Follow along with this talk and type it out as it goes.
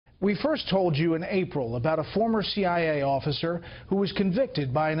We first told you in April about a former CIA officer who was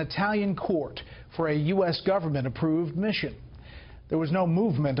convicted by an Italian court for a U.S. government-approved mission. There was no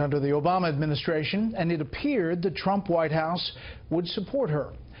movement under the Obama administration, and it appeared the Trump White House would support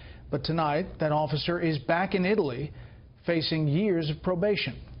her. But tonight, that officer is back in Italy, facing years of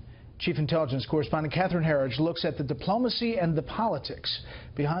probation. Chief Intelligence Correspondent Catherine Herridge looks at the diplomacy and the politics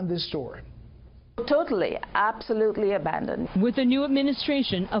behind this story. Totally, absolutely abandoned. With the new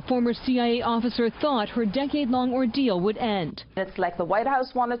administration, a former CIA officer thought her decade-long ordeal would end. It's like the White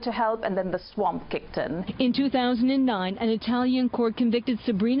House wanted to help, and then the swamp kicked in. In 2009, an Italian court convicted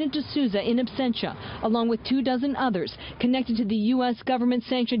Sabrina de Sousa in absentia, along with 24 others, connected to the U.S.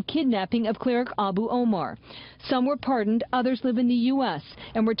 government-sanctioned kidnapping of cleric Abu Omar. Some were pardoned, others live in the U.S.,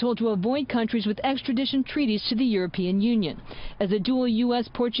 and were told to avoid countries with extradition treaties to the European Union. As a dual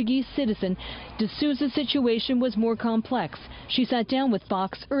U.S.-Portuguese citizen, de Sousa's situation was more complex. She sat down with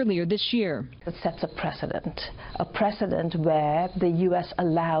Fox earlier this year. It sets a precedent where the U.S.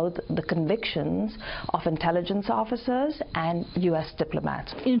 allowed the convictions of intelligence officers and U.S.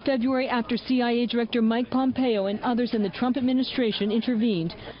 diplomats. In February, after CIA Director Mike Pompeo and others in the Trump administration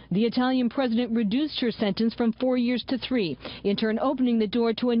intervened, the Italian president reduced her sentence from 4 years to 3, in turn opening the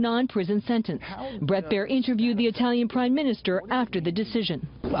door to a non-prison sentence. Brett Baer interviewed the Italian prime minister after the decision.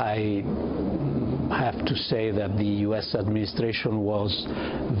 I have to say that the U.S. administration was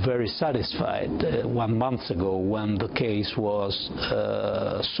very satisfied 1 month ago when the case was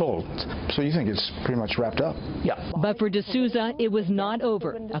solved. So you think it's pretty much wrapped up? Yeah. But for de Sousa, it was not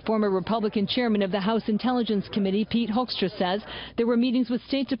over. A former Republican chairman of the House Intelligence Committee, Pete Hoekstra, says there were meetings with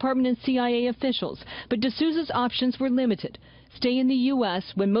State Department and CIA officials, but de Sousa's options were limited. Stay in the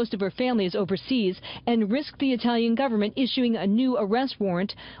U.S. when most of her family is overseas and risk the Italian government issuing a new arrest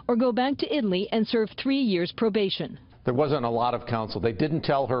warrant, or go back to Italy and serve 3 years probation. There wasn't a lot of counsel. They didn't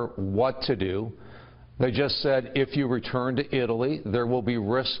tell her what to do. They just said, if you return to Italy, there will be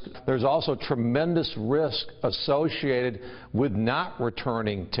risk. There's also tremendous risk associated with not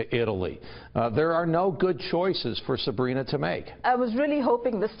returning to Italy. There are no good choices for Sabrina to make. I was really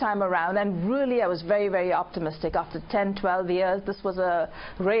hoping this time around, and really I was very, very optimistic. After 10, 12 years, this was a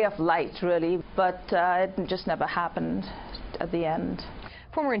ray of light, really, but it just never happened at the end.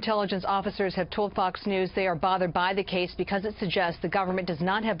 Former intelligence officers have told Fox News they are bothered by the case because it suggests the government does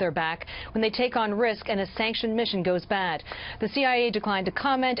not have their back when they take on risk and a sanctioned mission goes bad. The CIA declined to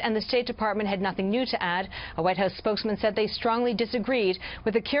comment, and the State Department had nothing new to add. A White House spokesman said they strongly disagreed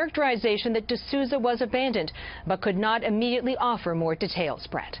with the characterization that de Sousa was abandoned, but could not immediately offer more details.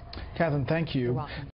 Brett. Catherine, thank you. You're welcome.